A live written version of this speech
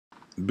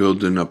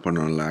Building up on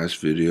our last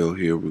video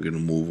here, we're going to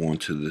move on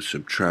to the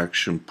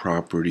subtraction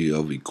property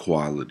of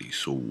equality.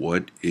 So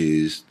what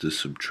is the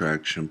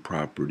subtraction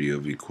property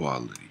of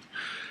equality?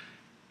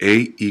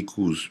 A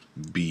equals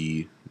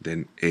B,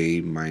 then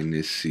A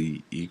minus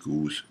C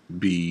equals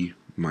B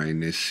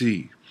minus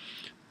C.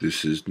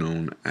 This is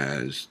known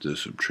as the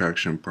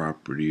subtraction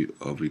property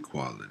of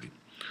equality.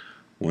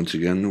 Once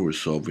again, we're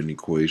solving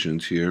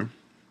equations here.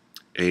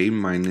 A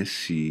minus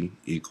C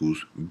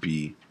equals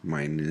B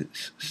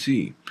minus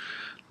C.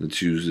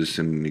 Let's use this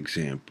in an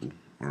example,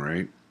 all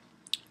right?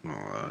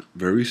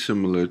 Very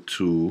similar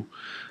to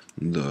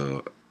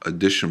the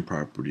addition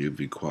property of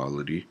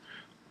equality,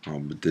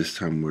 but this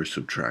time we're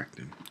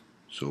subtracting.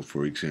 So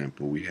for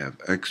example, we have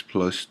x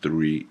plus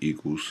 3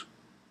 equals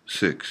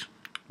 6.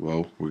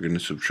 Well, we're going to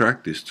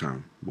subtract this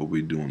time. What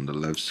we do on the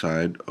left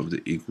side of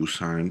the equal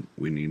sign,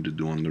 we need to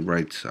do on the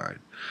right side.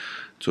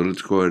 So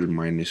let's go ahead and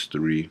minus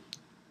 3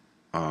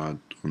 on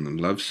the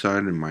left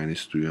side and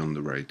minus 3 on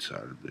the right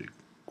side of the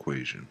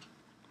equation.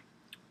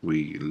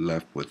 We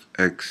left with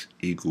x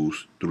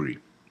equals 3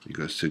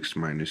 because 6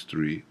 minus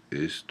 3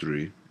 is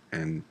 3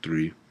 and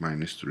 3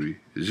 minus 3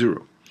 is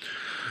 0.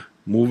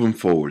 Moving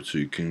forward so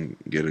you can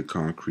get a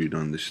concrete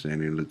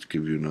understanding, let's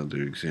give you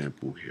another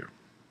example here.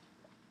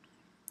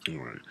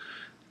 Alright,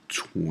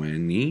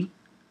 20t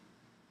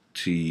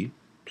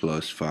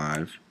plus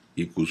 5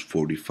 equals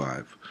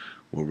 45.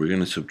 Well, we're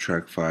going to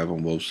subtract 5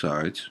 on both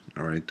sides.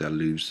 Alright, that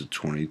leaves the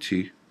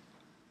 20t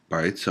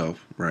by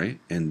itself, right?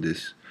 And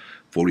this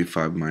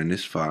 45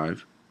 minus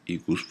 5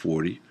 equals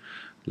 40.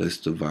 Let's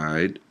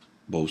divide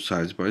both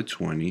sides by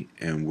 20,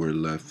 and we're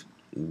left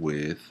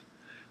with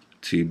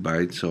t by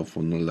itself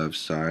on the left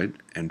side,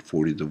 and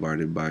 40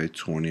 divided by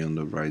 20 on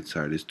the right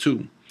side is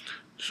 2.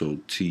 So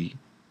t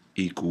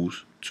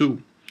equals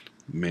 2.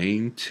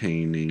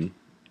 Maintaining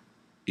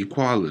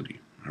equality,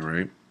 all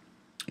right?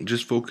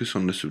 Just focus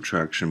on the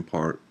subtraction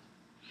part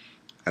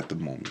at the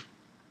moment.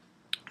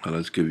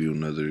 Let's give you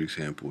another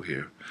example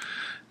here.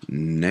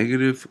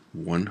 Negative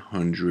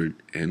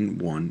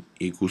 101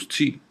 equals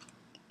t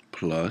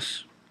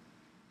plus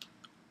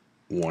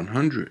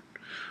 100.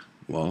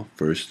 Well,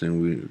 first thing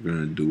we're going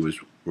to do is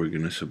we're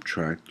going to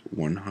subtract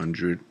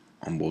 100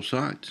 on both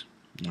sides,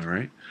 all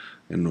right,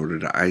 in order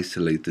to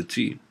isolate the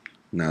t.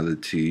 Now the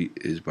t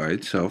is by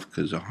itself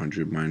because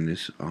 100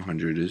 minus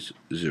 100 is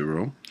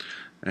 0.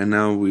 And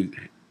now we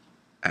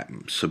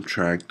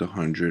subtract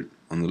 100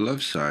 on the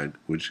left side,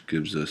 which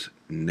gives us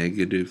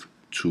negative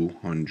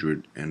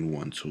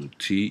 201. So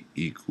t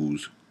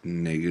equals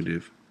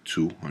negative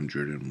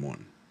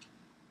 201.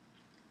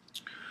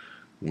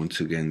 Once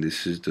again,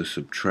 this is the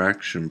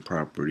subtraction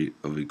property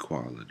of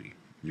equality.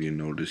 If you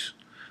notice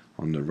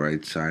on the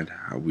right side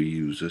how we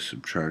use the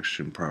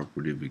subtraction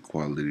property of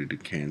equality to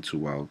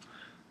cancel out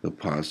the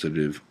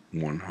positive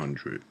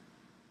 100.